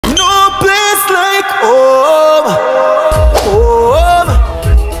like home, home.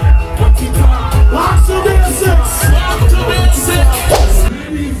 Back to basics. Back to basics.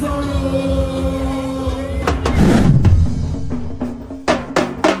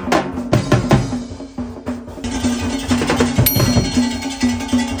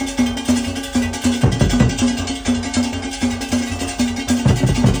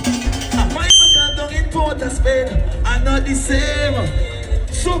 I'm not the same.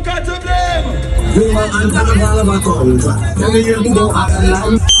 So got to blame. Yuma and Carnival of a contract. Every year we go out and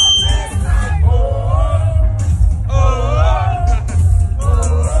land.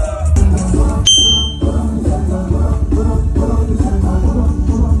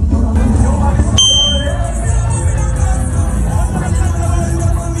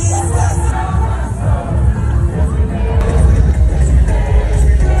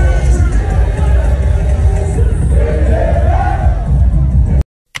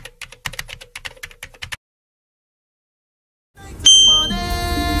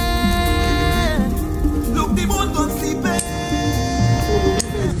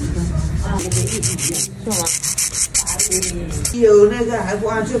有那个还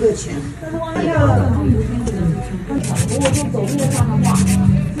花这个钱。我就走路上的话，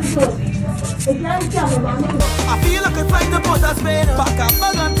我不要这样的吧。I feel like it's like the boat has been. Pack up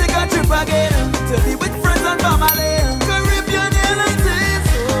bag and take a trip again. To be with friends and family. Caribbean Airlines is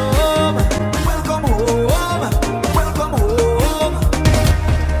home. Welcome home. Welcome home.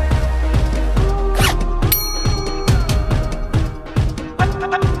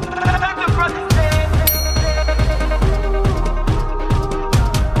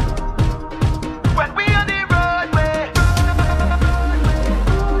 When we on the roadway.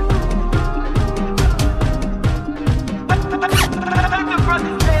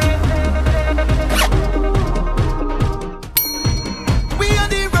 We on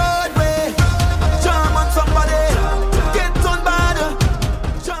the roadway, jam on somebody, get on bad.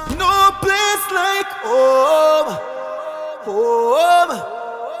 No place like home, home,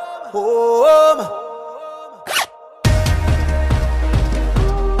 home.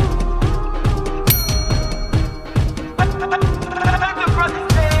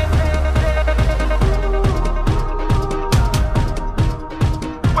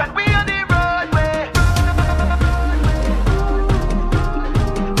 When we on the roadway.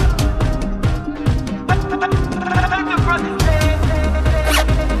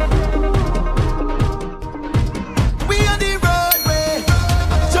 We on the roadway,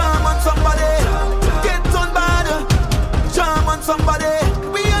 jam on somebody, get on bad, jam on somebody.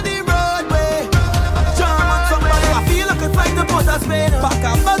 We on the roadway, jam on somebody. I feel like it's like the boat has been. Pack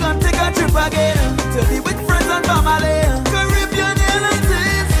up bag and take a trip again. To be with friends and family. Caribbean Airlines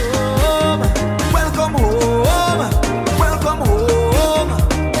is home. Welcome home, welcome home.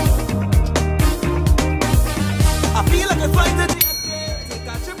 I feel like it's like the take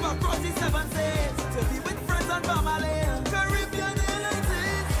a trip across the 7 seas. To be with friends and family. Caribbean Airlines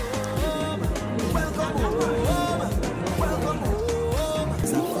is home. Welcome home, welcome home.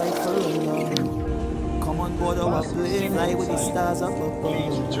 It's a fight for love. Come on board our plane, fly with the stars up above.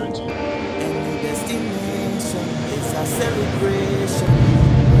 Any destination is a celebration.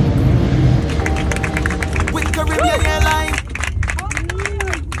 With Caribbean Airlines.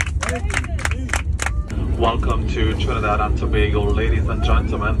 Welcome to Trinidad and Tobago, ladies and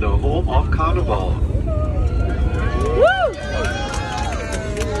gentlemen, the home of Carnival.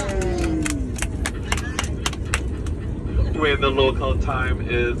 Where the local time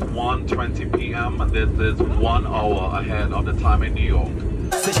is 1:20 p.m. and this is 1 hour ahead of the time in New York.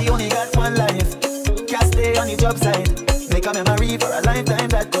 So she only got one life, can't stay on the job site. Make a memory for a lifetime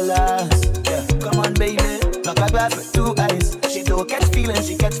that could last. Yeah, come on baby, knock a glass with 2 eyes. She don't catch feelings,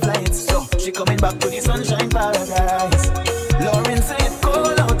 she catch flights. So she coming back to the sunshine paradise. Lauren said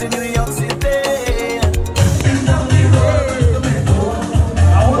cold out in New York City.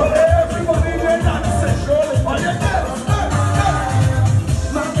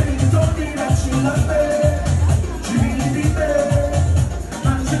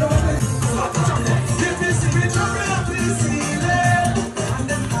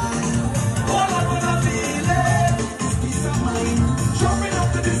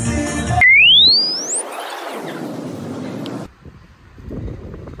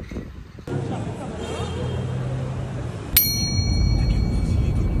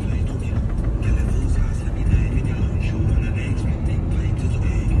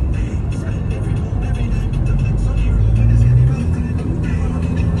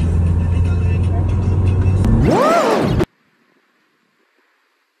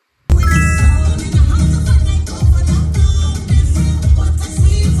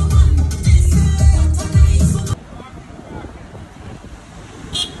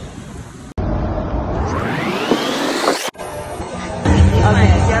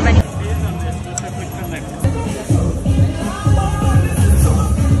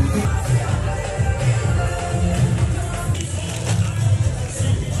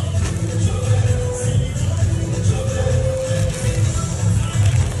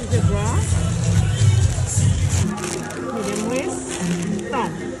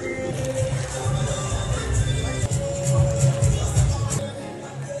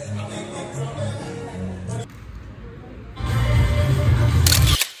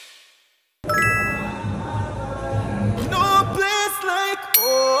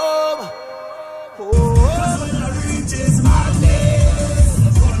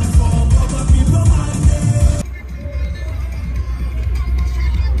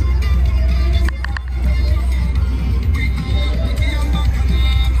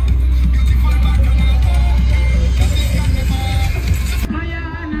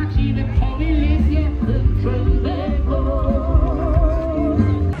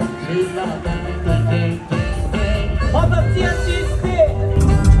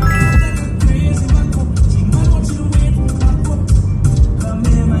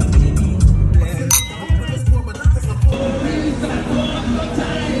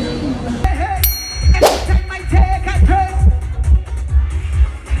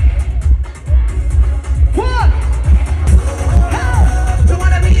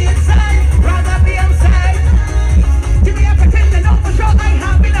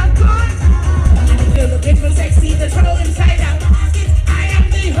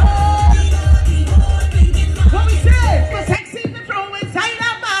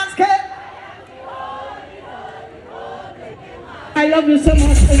 I love you so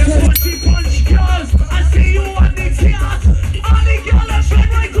much. Punch girls, I see you on the chaos. On the girl, let's run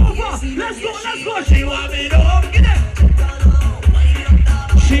right over. Let's go, let's go. She want me up, get it.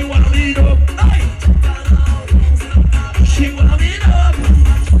 She want me up, hey. She want me up.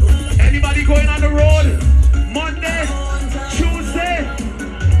 Anybody going on the road? Monday, Tuesday.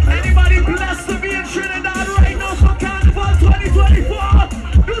 Anybody blessed to be in Trinidad right now for Carnival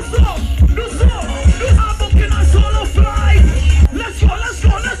 2024? Do so, do so. I'm booking a solo flight. Let's go, let's go,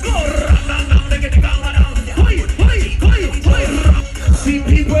 let's go. See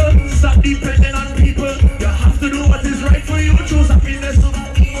people, stop depending on people. You have to do what is right for you. Choose happiness.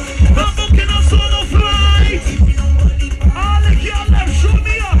 I'm booking a solo flight. All the girls left, show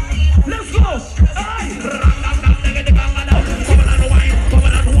me up. Let's go.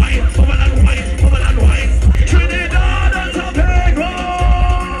 Trinidad and Tobago.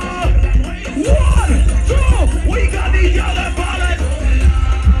 1, 2, we got the yellow ballad.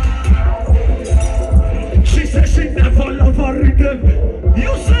 She said she never love a rhythm.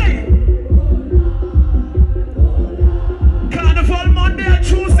 You say Carnival Monday and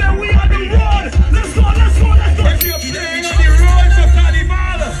Tuesday, we on the road. Let's go, let's go, let's go. If you're playing on the road for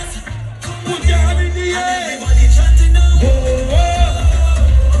Carnival, put your hand in the air. Oh,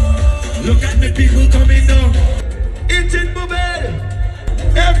 look at the people coming down. It's in my bed.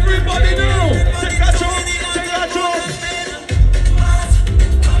 Everybody know. Take a jump, take a jump.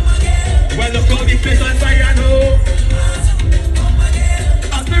 Well, look how the place on fire now.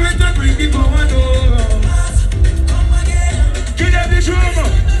 A spirit to bring the power now. Give them the drum.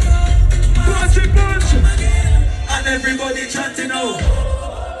 Punch it, punch. And everybody chanting now.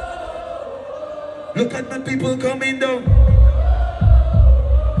 Look at my people coming down.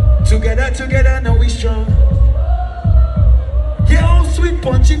 Together, together, now we strong. Yeah, how sweet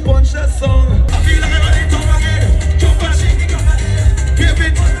punchy punch that song. I feel like everybody jump again. Jump and shake it. Give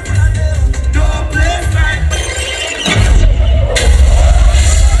it. No place like.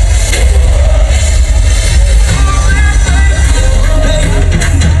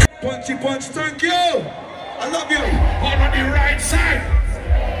 Punchy punch, thank you. I love you. One on the right side.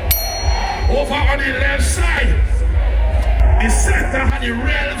 Over on the left side. The center had the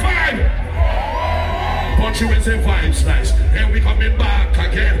real vibe. Punchy Wednesday vibes nice. And we coming back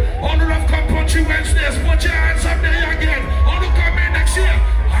again. All the love come Punchy Wednesdays. Put your hands up there again. All who coming next year.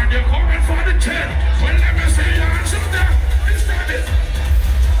 And you're coming for the 10. Well, let me see your hands up there. It's not it.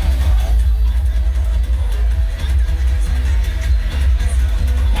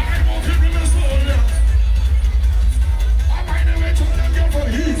 I'm moving with the soul. I'm on the way to the girl for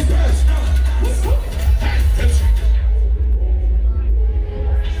his best now. Hey, it's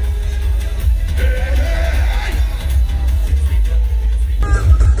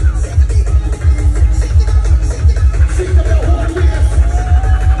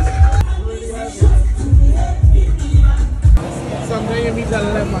someday you meet a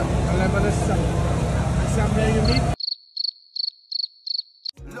lemon is something. Someday you meet.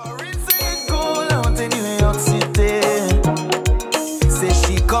 Lauren say go out in New York City. Say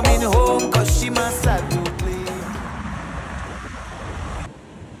she coming home cause she must have to play.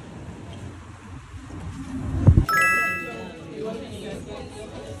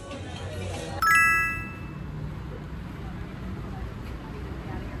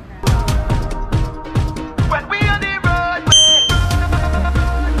 When we on the roadway.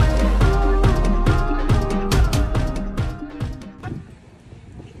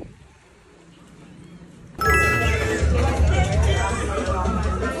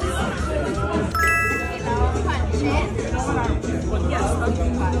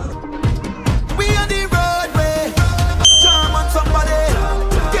 We on the roadway,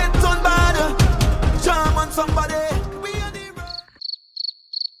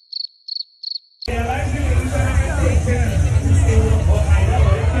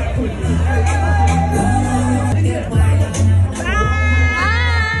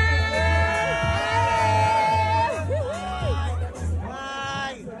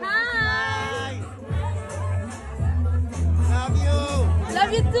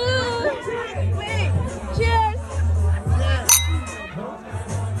 too. Wait, cheers.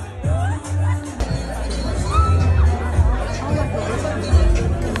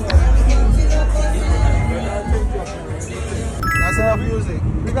 That's enough music.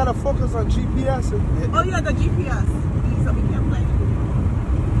 We gotta focus on GPS. Oh yeah, the GPS. So we can play.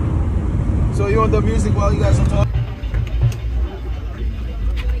 So you want the music while you guys are talking?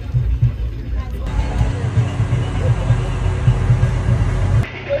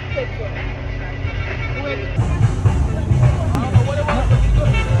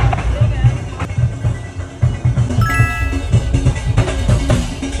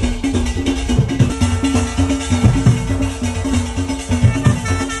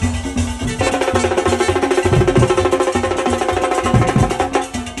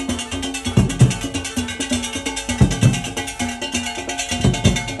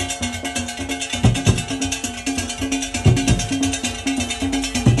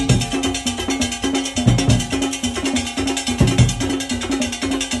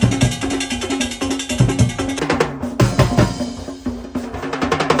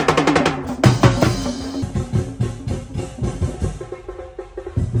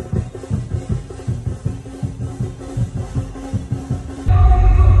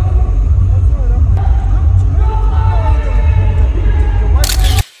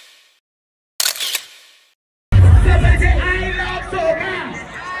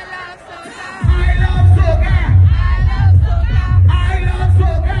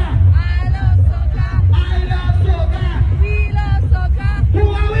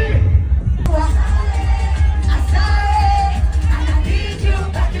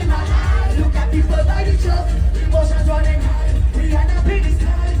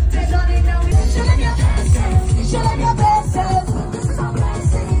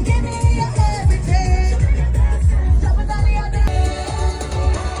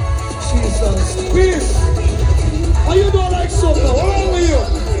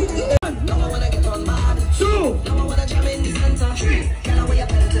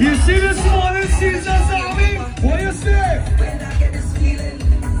 You see the smaller Caesar's army? What you say?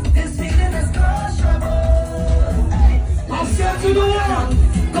 I'll send to the world.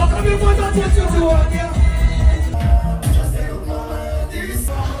 Come to me for that what you do on here.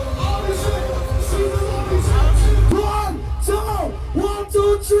 One,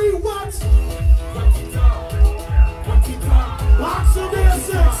 two, three, what? Walk to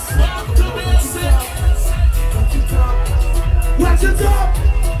basics. Walk to basics. Watch it up.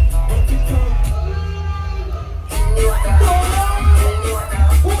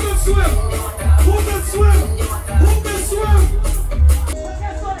 Who can swim? Who can swim? Who can swim?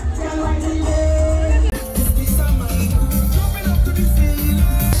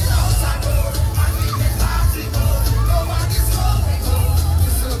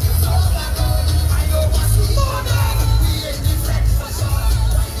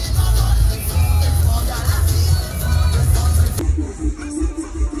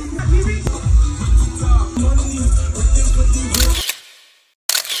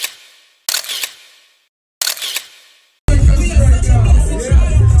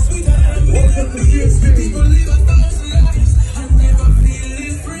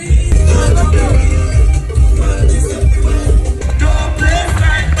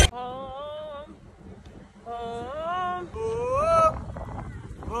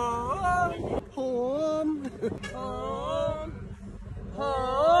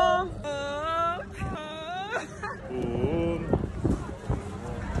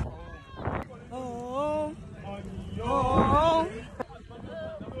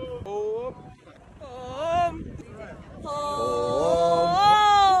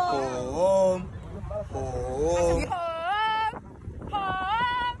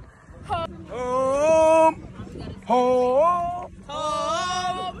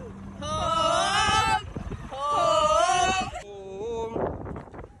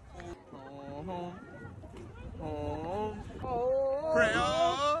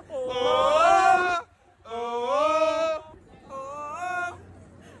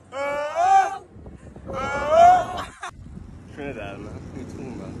 Trinidad, man. What are you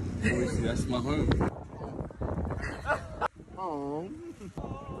talking about? Obviously, that's my home.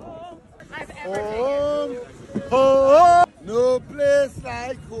 Home, no place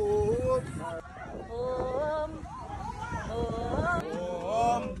like home. Home,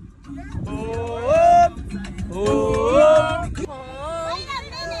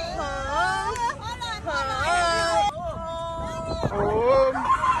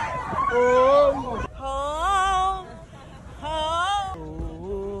 Home,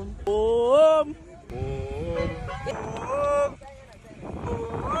 home,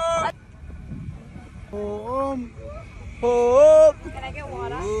 home. Home. Can I get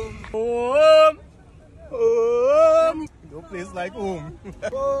water? Home. Home. No place like home.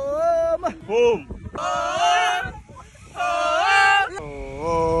 Home. Home. Home.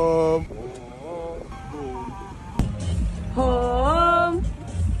 Home. Home.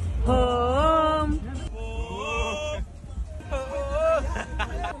 Home.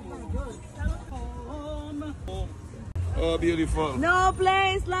 Oh, beautiful. No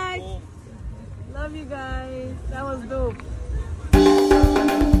place like. Love you guys. That was dope.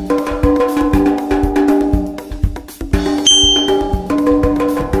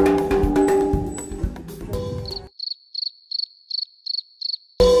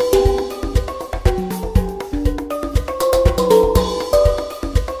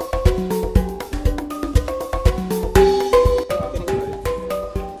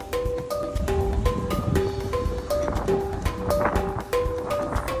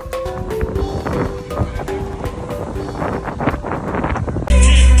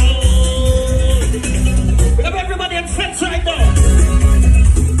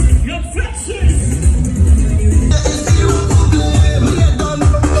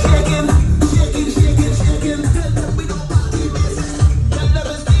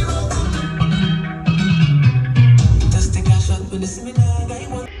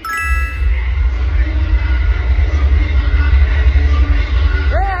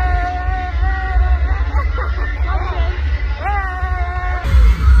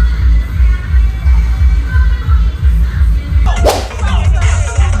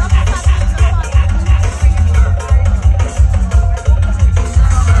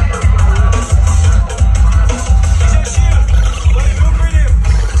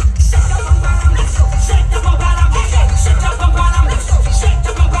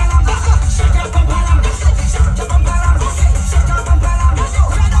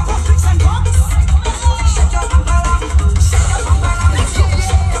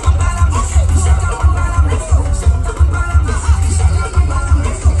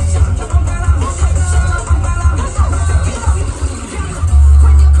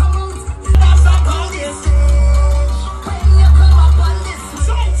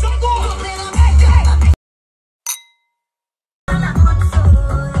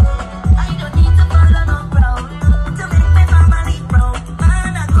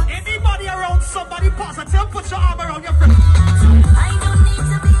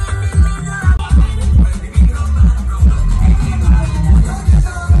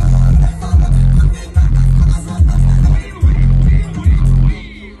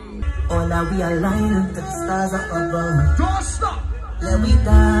 We align up to the stars up above. Don't stop. Let we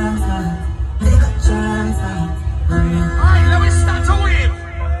dance now. Take a chance now. Alright, let me start to wave.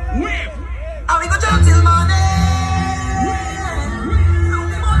 Wave. And we go jump till morning.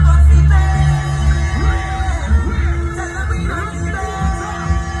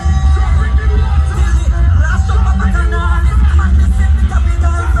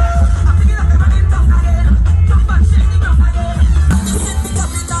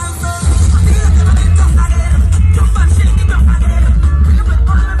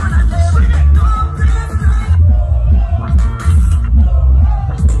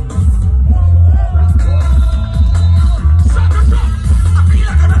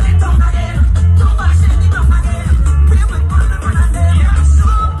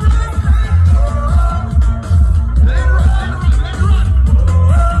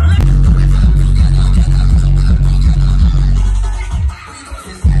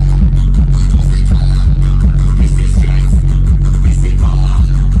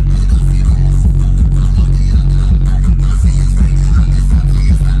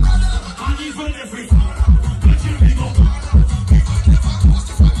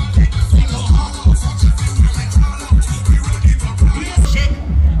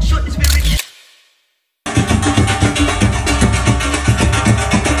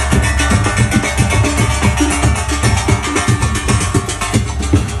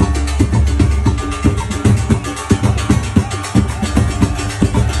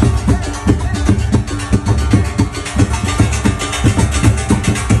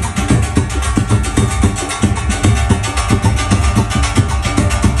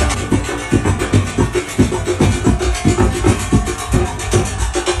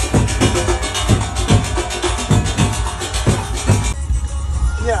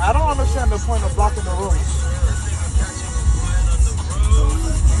 I don't understand the point of blocking the road.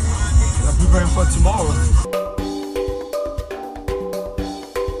 I'll be preparing for tomorrow.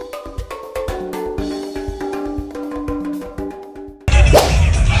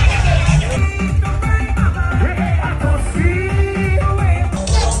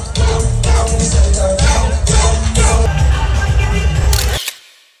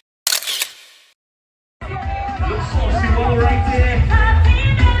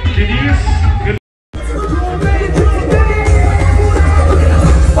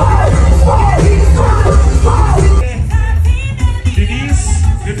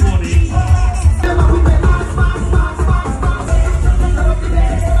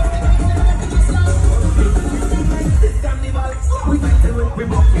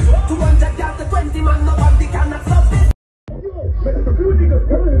 200 yards to 20 man, nobody cannot stop this.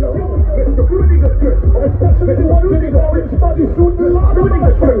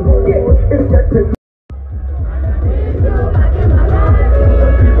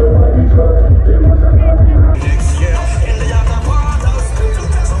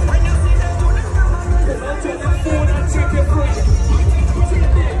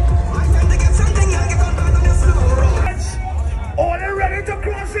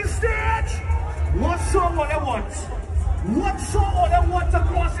 What song are they want to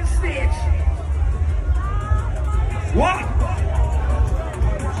cross the stage? What?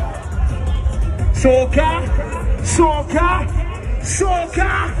 Soca, soca,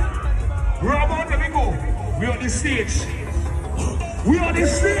 soca. Robert, let me go. We on the stage. We on the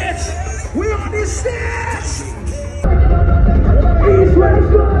stage. We on the stage. East,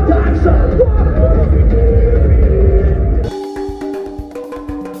 West, North, South.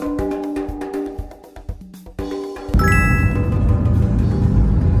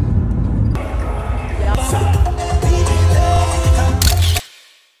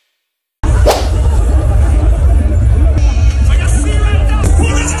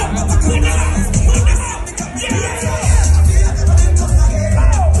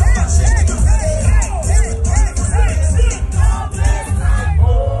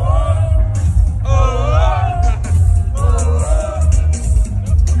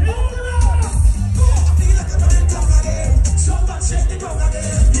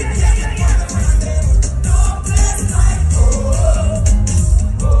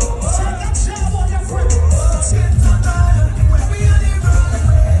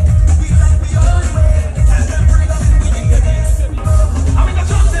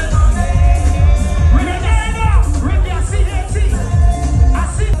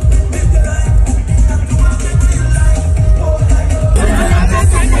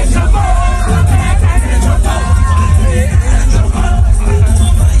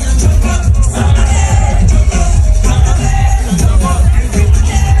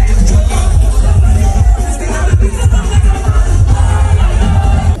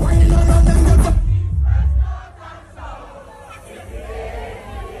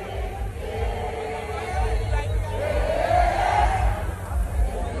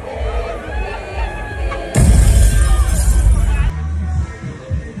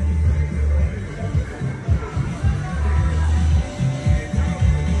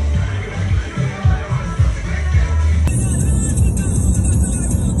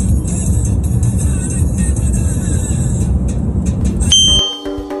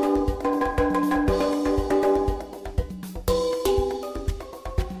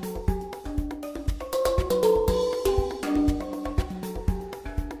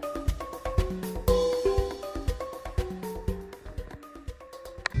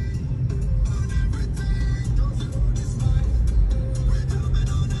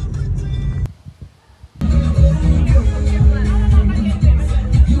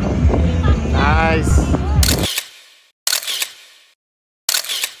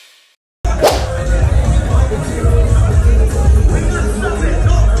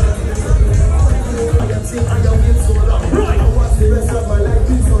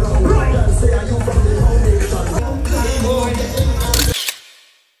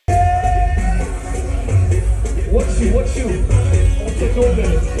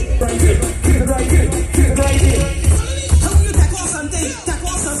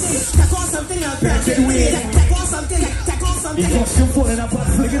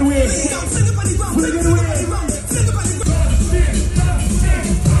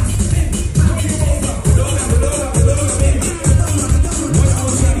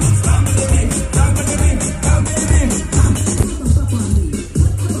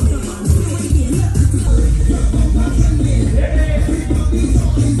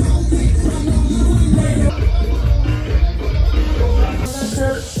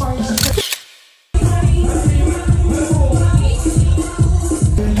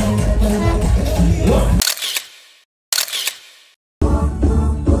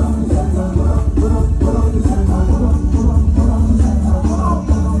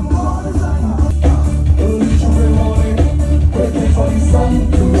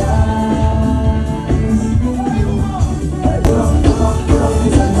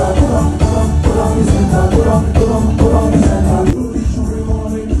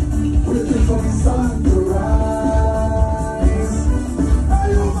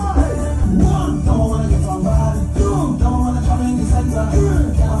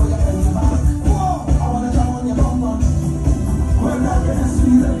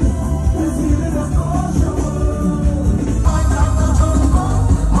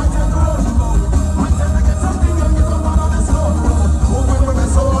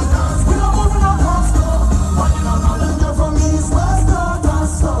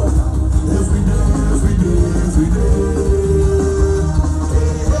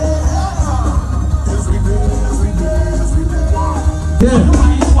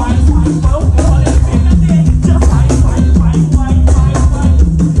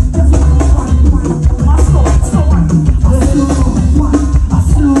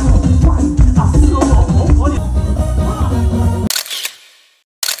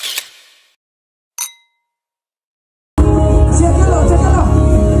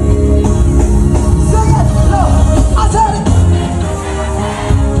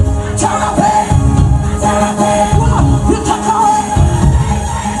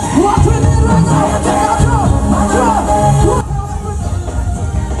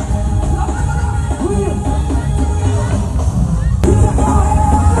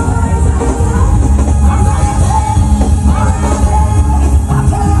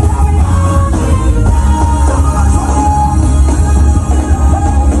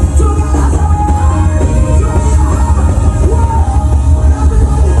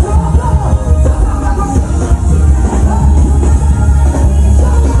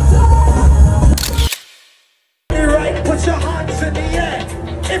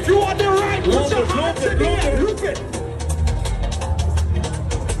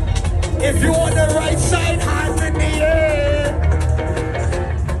 If you on the right side, hands in the air.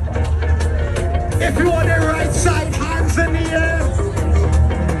 If you on the right side, hands in the air.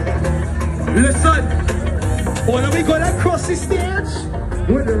 Listen, when we gonna cross the stage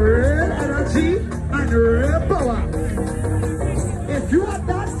with real energy and real power. If you are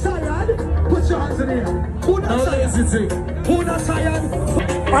that tired, put your hands in the air. Who not tired? Who not tired?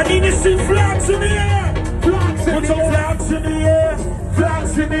 I need to see flags in the air. Flags in the air. Flags in the air.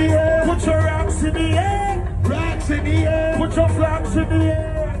 Flags in the air. Put your rocks in the air. Flags in the air. Put your flags in the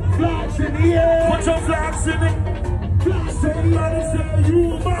air. Flags in the air. Put your flags in the air. Flags in the air. Say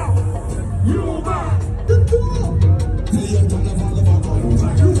Yuma. Yuma. The door.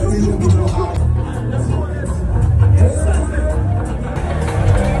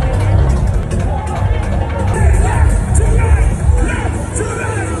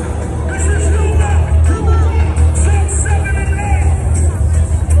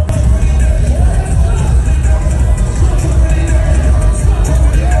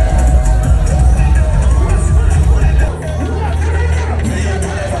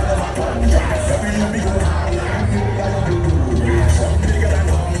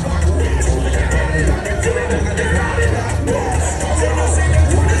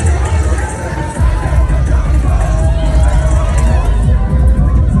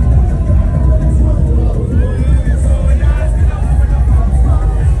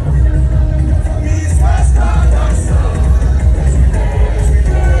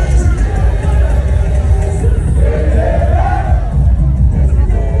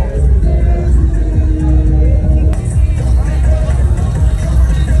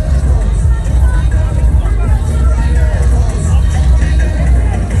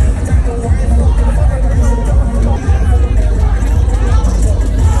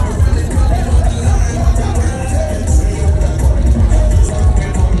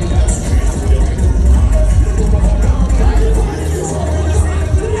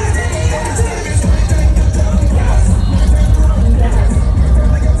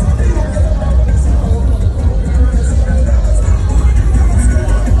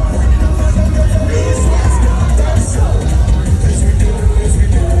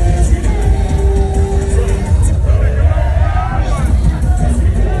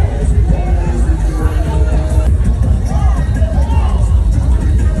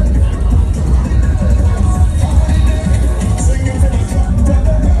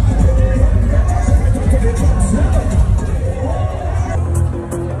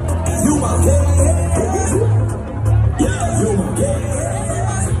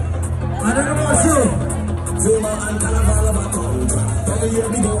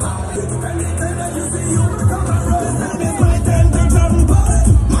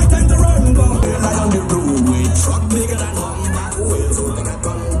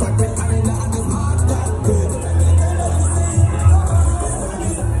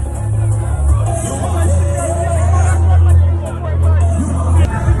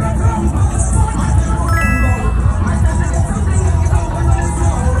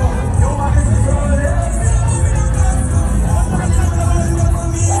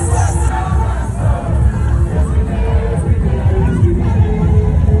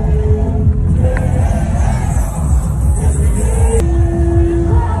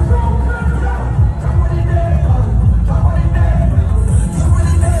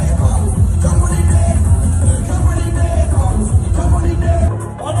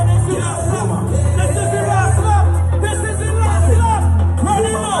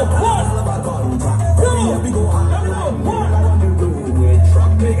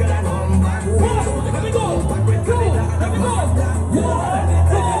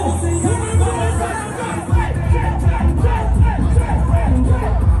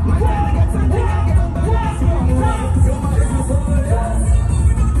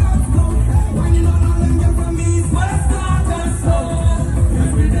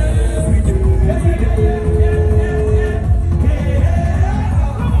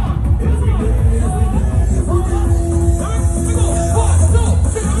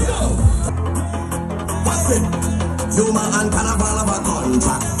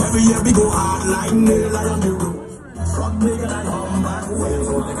 we go hard like nail on the roof. Truck bigger than humbug wheels.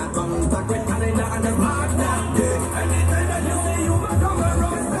 So I got contact with Canada and the mark that day. Anytime that you see you come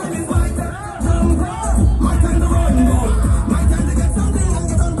around, tell me why that number. My time to run, go. My time to get something and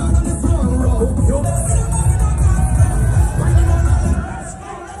get on back on the front row.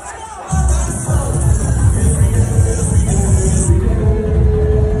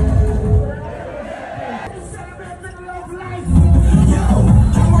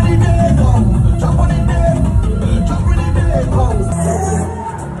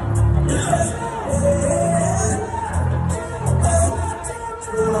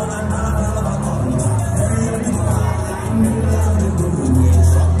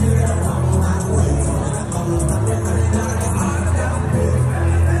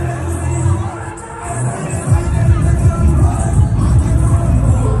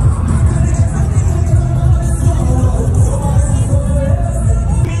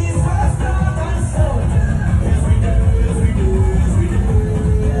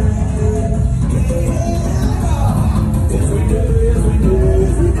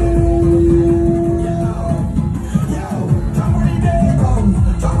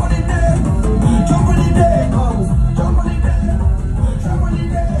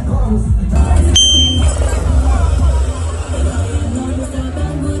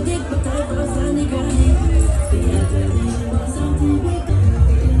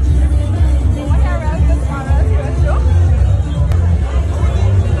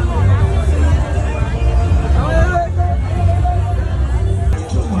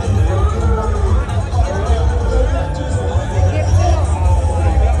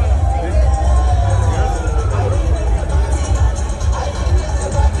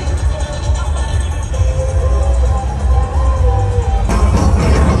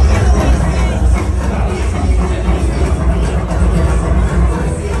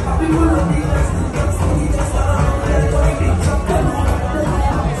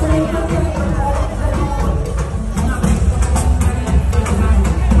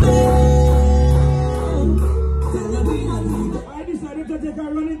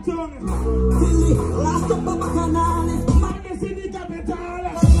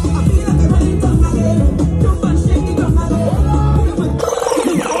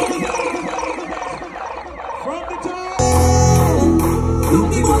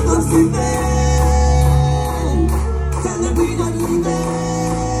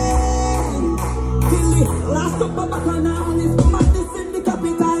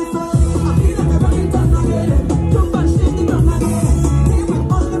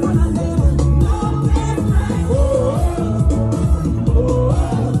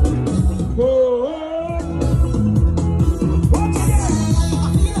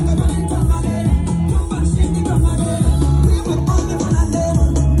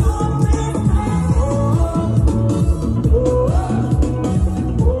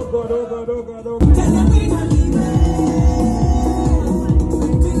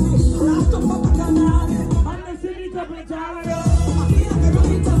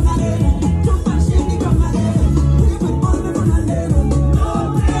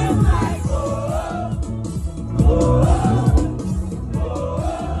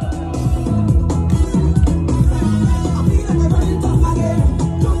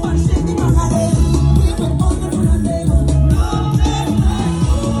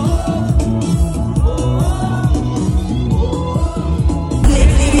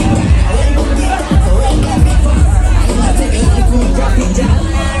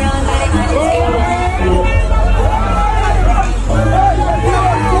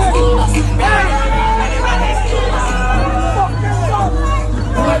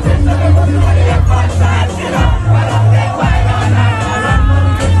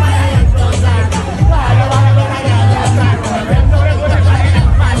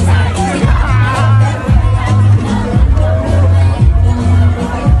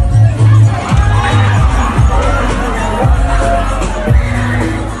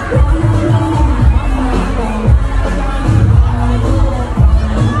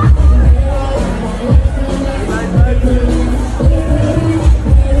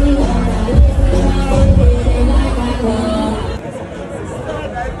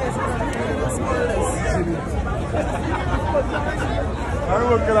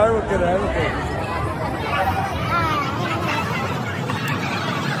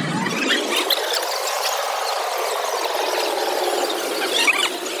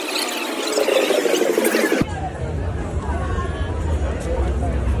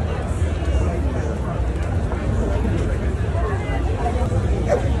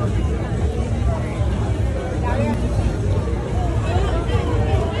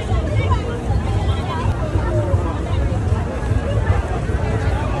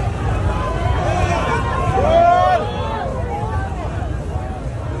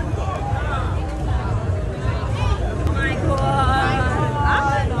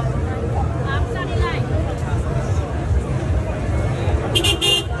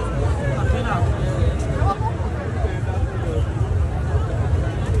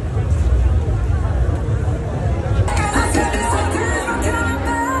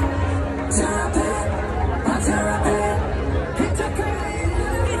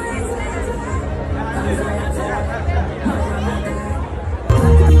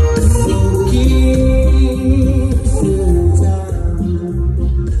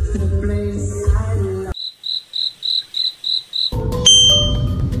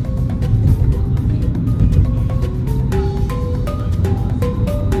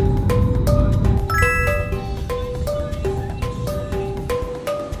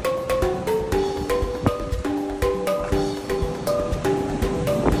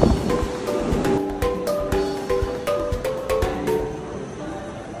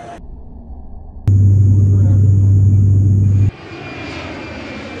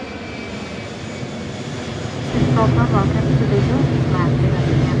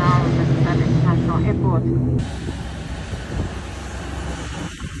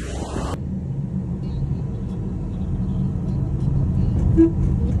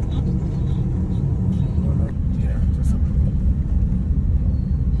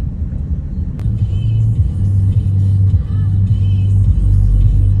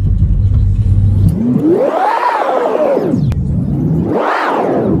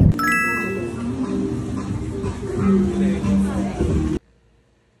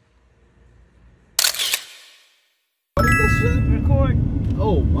 Record.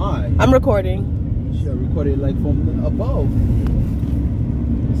 Oh my. I'm recording. She recorded like from above.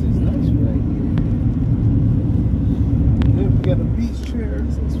 This is nice right here. We got a beach chair.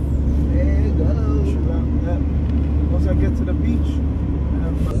 This is once I get to the beach,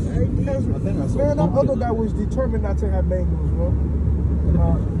 man, that other guy was determined not to have mangoes, bro.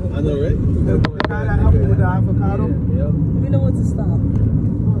 I know, right? The guy that helped me with the avocado. Yeah. We know what to stop.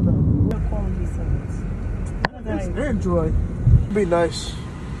 It's Android. Be nice.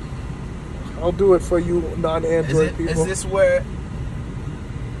 I'll do it for you non-Android people. Is this where,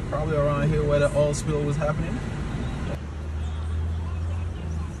 probably around here where the oil spill was happening?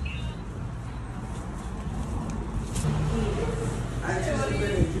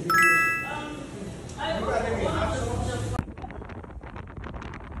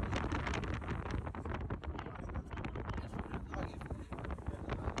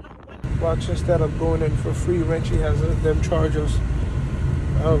 Watch, instead of going in for free rent, she has them charge us.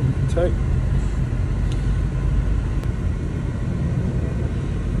 Tight.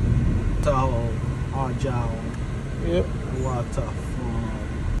 Tao, Arjao, Yep. Waterfall.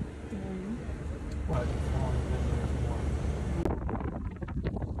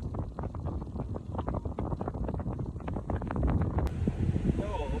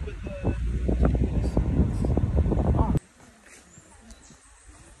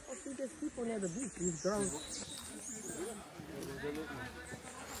 There's people near the beach. These girls.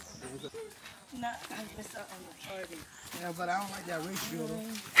 No, I'm just on the party. Yeah, but I don't like that ratio though.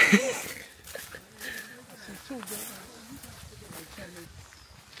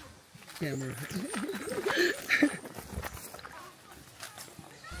 Camera.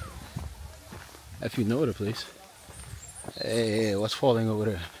 If you know the place. Hey, what's falling over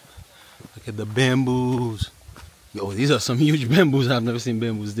there? Look at the bamboos. Yo, these are some huge bamboos. I've never seen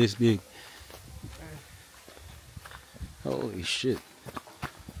bamboos this big. Holy shit.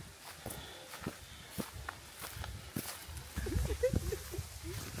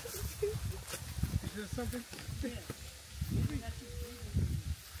 Is there something?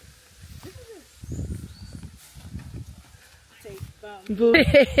 Bamboo.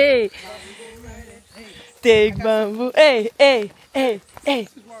 Hey, take bamboo. Hey, hey, hey, hey.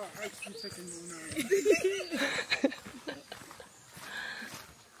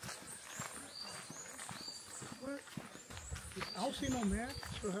 I don't see no man.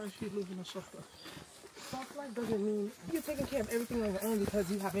 So how is she living a soft life? Soft life doesn't mean you're taking care of everything on your own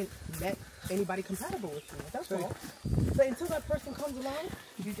because you haven't met anybody compatible with you. That's all. So until that person comes along,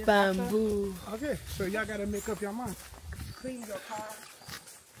 you just Bamboo. okay, so y'all gotta make up your mind. Clean your car.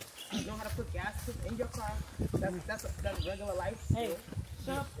 Know how to put gas in your car. That's regular life. Hey,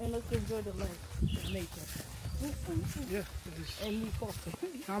 shop and let's enjoy the life, the nature. Yeah. And me coffee.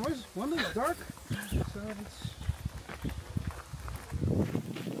 How much? One is dark. So it's...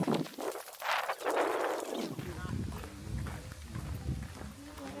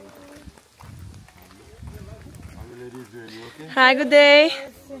 Hi, good day.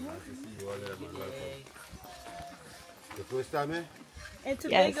 The first time, eh? And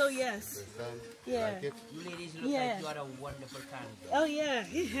Tobago, yes. First time? Yeah. Like it? You ladies look like you had a wonderful carnival. Oh, yeah.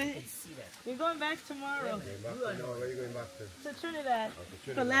 Let's see that. We're going back tomorrow. Where are you going back to? To Trinidad.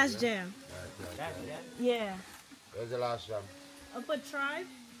 Trinidad, For last yeah? jam. That's that. Yeah. Where's the last jam? Up a tribe.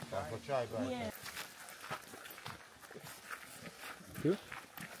 For tribe, right? Yeah. Here?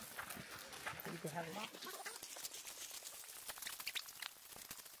 You can have a lot.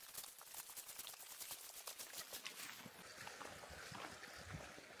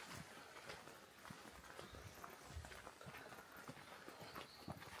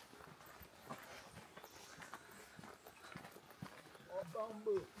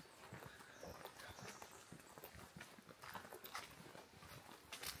 Bamboo.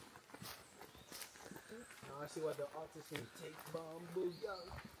 Now I see what the artist say. Take bamboo, yo.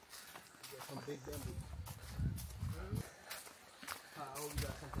 Get some big bamboo. Oh, we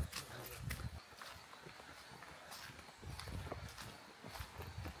got something.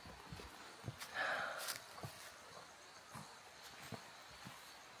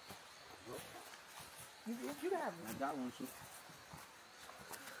 You have one. I got one too.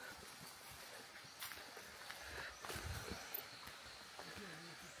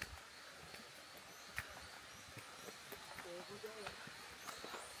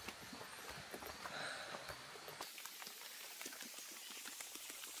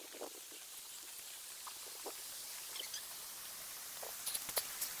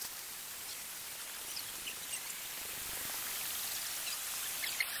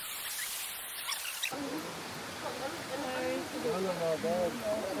 you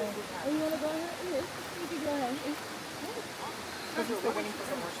want to go ahead? Yes, you can go ahead. I'm still waiting for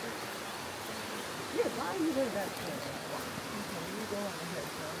some more shit. Yeah, why are you doing that?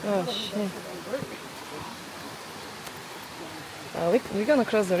 Oh shit. We're gonna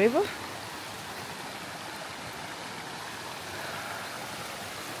cross the river?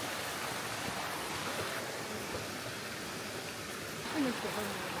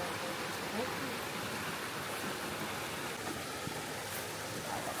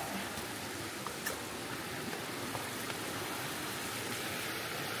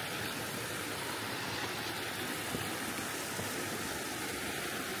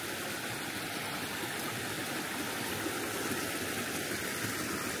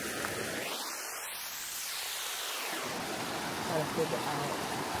 Trying to figure out.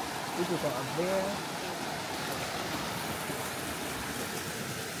 We can go up there.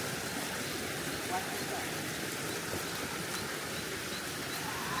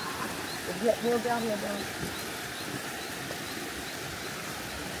 Heel down, heel down.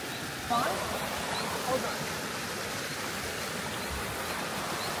 Fine? Hold on.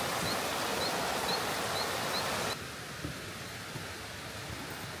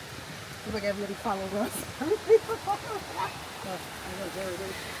 Look like everybody follows us.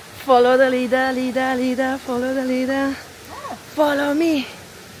 Follow the leader, leader, leader, follow the leader. Follow me.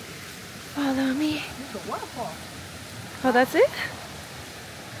 Follow me. The waterfall. Oh, that's it?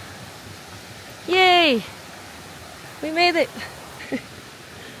 Yay! We made it.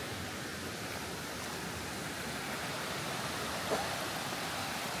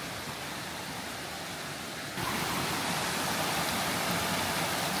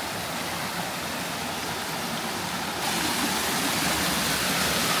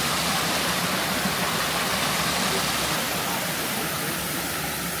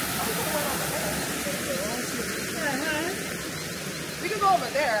 We can go over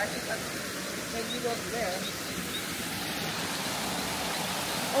there, actually. Maybe you go over there.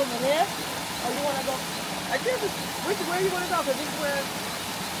 Over there? Or you want to go? I guess where you want to go? Because this is where. I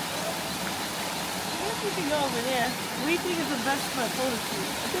guess we can go over there. We think it's the best for a photo shoot.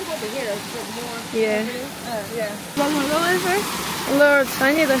 I think over here is a bit more. Yeah. Yeah. Want to go over? Lord,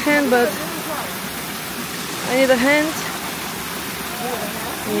 I need a hand, but I need a hand.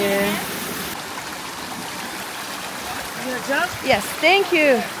 Yeah. You gonna jump? Yes, thank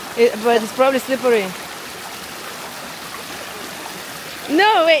you. But it's probably slippery.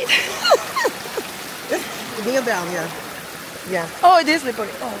 No, wait. Kneel down, yeah. Yeah. Oh, it is slippery.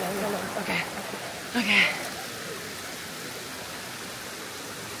 Oh, no. Okay. Okay.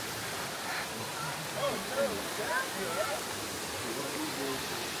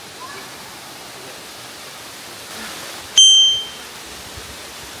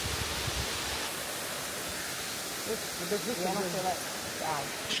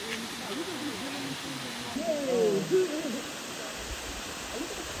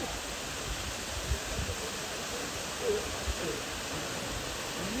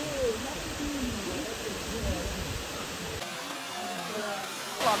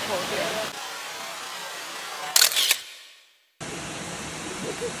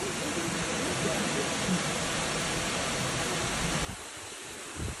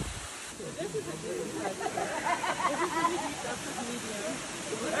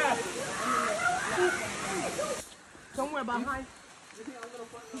 Somewhere behind.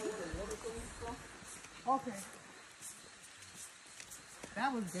 Okay. That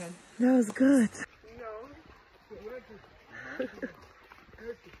was good. That was good.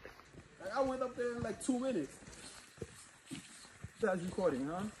 I went up there in like 2 minutes. That's recording,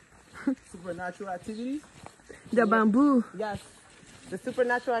 huh? Supernatural activities? The bamboo. Yes. The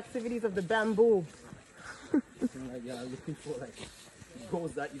supernatural activities of the bamboo. Like, yeah, looking for like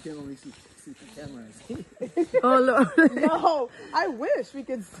ghosts that you can only see through cameras. Oh, Lord. No, I wish we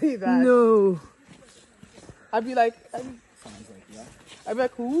could see that. No. I'd be like, I'd be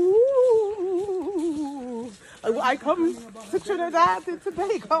like, ooh. I come to Trinidad and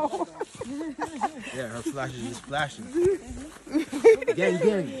Tobago. Yeah, her flash is just flashing. Gang.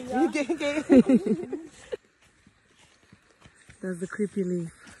 That's the creepy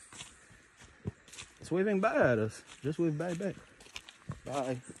leaf. It's waving back at us. Just wave back.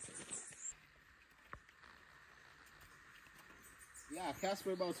 Bye. Yeah,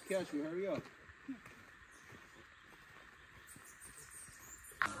 Casper about to catch you. Hurry up.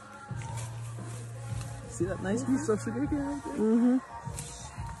 See that nice piece of sugar cane right there? Mm-hmm.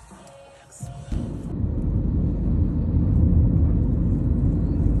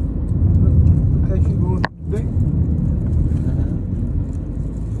 Okay, keep going big.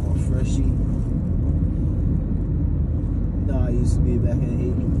 All freshy. Nah, I used to be in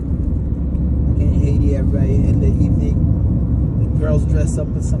Haiti. Like in Haiti, everybody in the evening, the girls dress up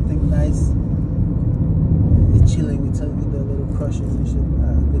with something nice. They're chilling with their little crushes and shit.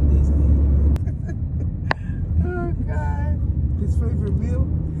 Good days in Haiti. Oh God. His favorite meal?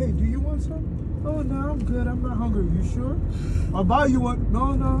 Hey, do you want some? Oh no, I'm good. I'm not hungry. You sure? I'll buy you one.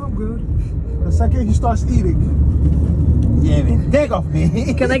 No, I'm good. The second he starts eating. Yeah, man. Take off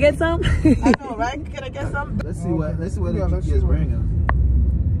me. Can I get some? I know, right? Can I get some? Let's see what the GPS is bringing us.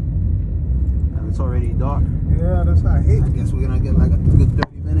 It's already dark. Yeah, that's how I hate. I guess we're gonna get like a good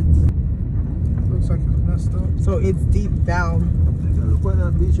 30 minutes. Looks like it's messed up. So it's deep down. Look where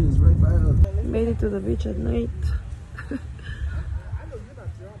that beach is right by us. Made it to the beach at night.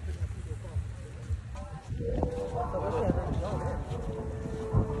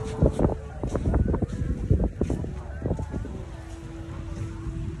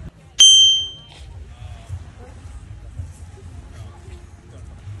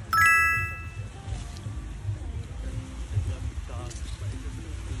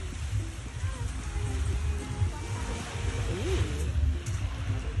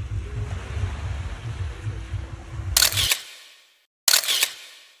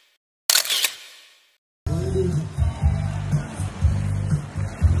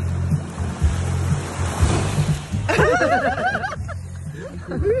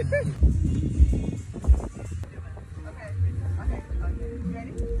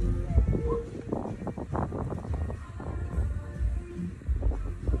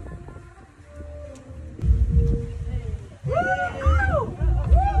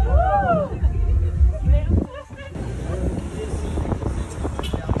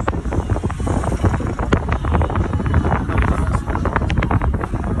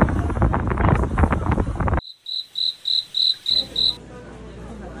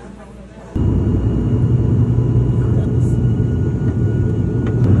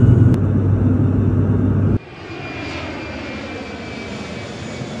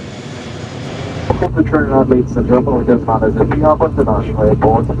 The Trinidad ladies and gentlemen, we just found as a Yuma International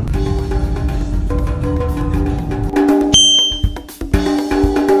Airport.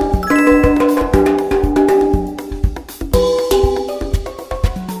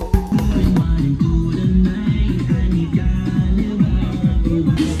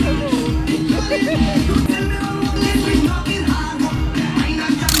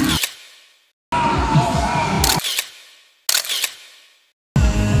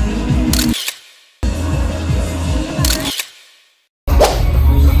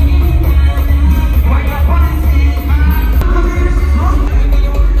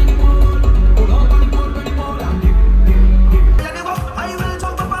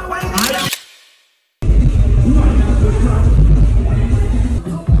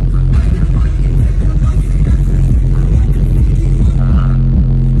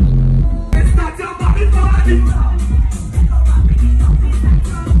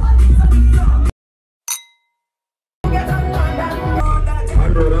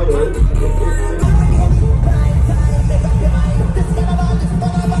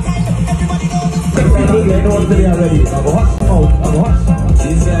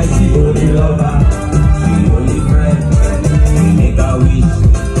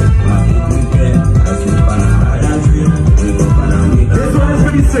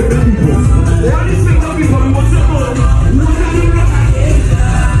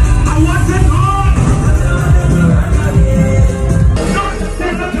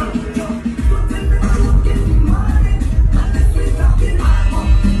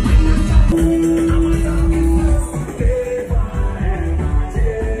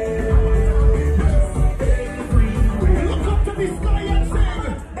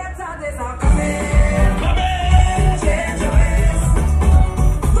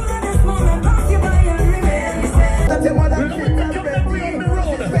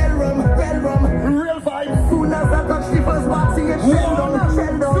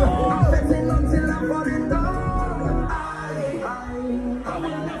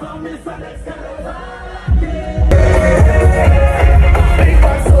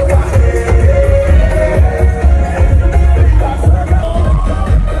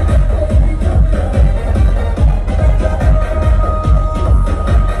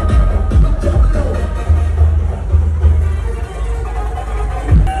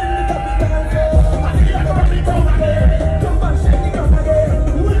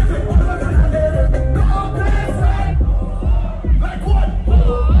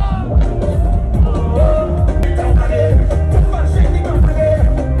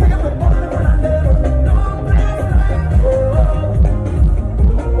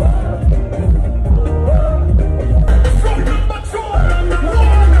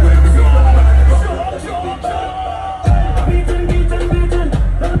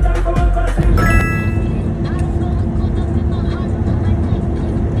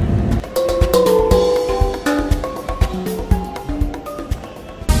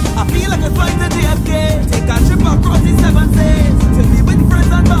 I feel like a flight to JFK. Take a trip across the 7 seas to be with friends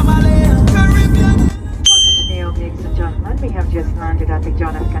and family. Caribbean. Welcome to New York, ladies and gentlemen. We have just landed at the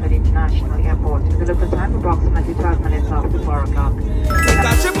John F. Kennedy International Airport. The local time approximately 12 minutes after 4 o'clock. Take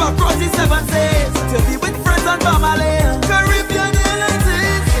a trip across the 7 seas to be with friends and family.